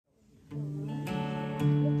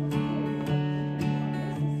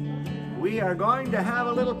are going to have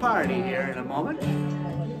a little party here in a moment.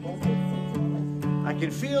 I can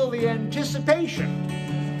feel the anticipation.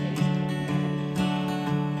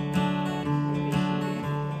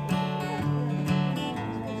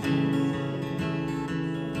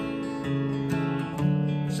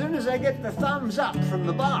 As soon as I get the thumbs up from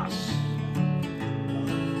the boss.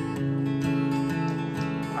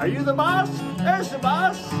 Are you the boss? There's the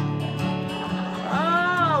boss.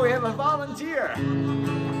 Ah, we have a volunteer.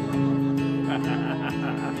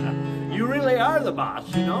 You really are the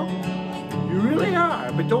boss, you know? You really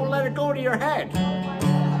are, but don't let it go to your head. So,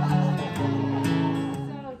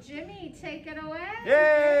 Jimmy, take it away.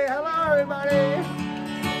 Hey, hello, everybody.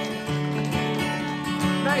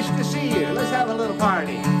 Nice to see you. Let's have a little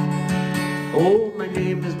party. Oh, my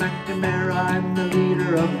name is MacNamara. I'm the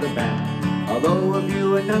leader of the band. Although a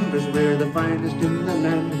few in numbers, we're the finest in the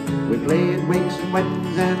land. We play at wakes and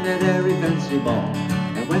weddings and at every fancy ball.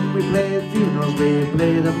 And when we play at funerals, we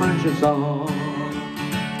play the martial song.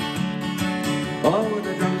 Oh,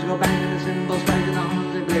 the drums go bang and the cymbals bang and the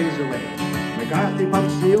horns they blaze away. McCarthy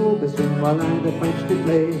pumps the old bassoon while I the pipes to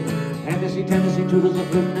play. Tennessee toodles the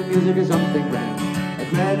flute and the music is something grand. A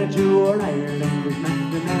credit to our Ireland is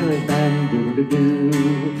MacNamara's band. Do-do-do,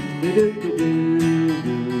 do-do-do-do.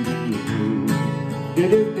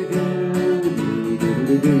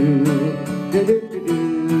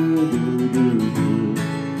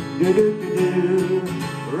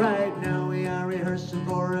 Right now we are rehearsing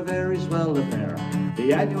for a very swell affair.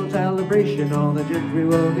 The annual celebration, all the gentry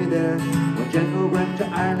will be there. When General went to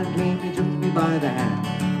Ireland came, he took me by the hand.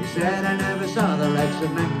 He said I never saw the likes of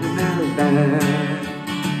MacNamara's band.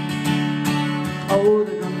 Oh,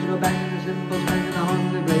 the drums go bang and the cymbals bang and the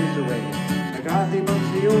horns they blaze away. McCarthy bumps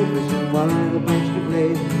the old bassoon while I the pipes to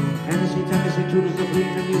play. Tennessee toodles the flute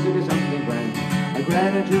and music is something grand. A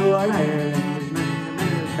gratitude to our Ireland is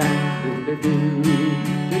MacNamara's band. Do-do-do,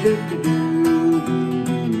 do-do-do-do,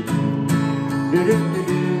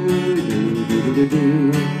 do-do-do-do,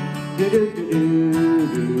 do-do-do-do,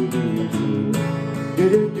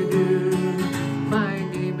 do-do-do-do. My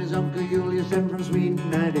name is Uncle Julius and from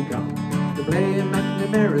Sweden I did come to play in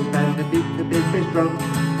MacNamara's band and beat the big bass drum.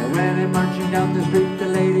 And when I'm marching down the street, the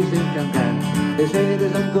ladies think I'm grand. They say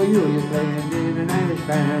there's Uncle Julius playing in an Irish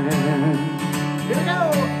band. Here we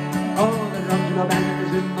go! Oh, the drums go bang and the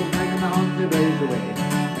cymbals bang and the horns they blaze away.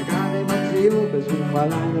 McCarthy bumps the old bassoon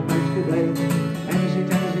while I the pipes to play. Tennessee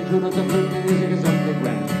toodles the flute and music is something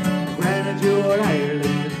grand. Granted to our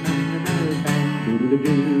Ireland is MacNamara's band.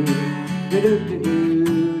 Do-do-do-do, do-do-do-do,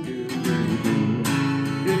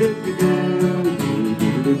 do-do-do-do,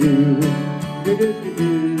 do-do-do-do,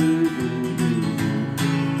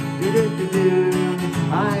 do-do-do-do.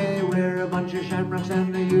 I wear a bunch of shamrocks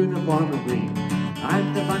and a uniform of green.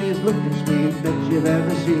 I'm the funniest looking Swede that you've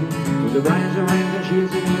ever seen. With the rhymes and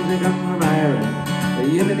shields and music come from Ireland. The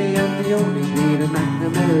unity and the only Swede in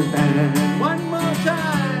MacNamara's band. One more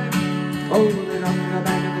time! Oh, the drums go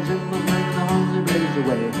bang and the cymbals bang and the horns they blaze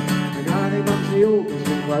away. McCarthy bumps the old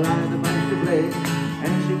bassoon while I the pipes to play.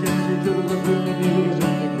 Tennessee toodles the flute and music is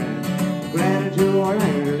something grand. Gratitude to our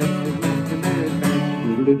Ireland is MacNamara's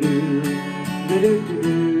band. Do-do-do, do-do-do,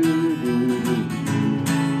 do-do-do,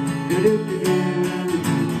 do-do-do.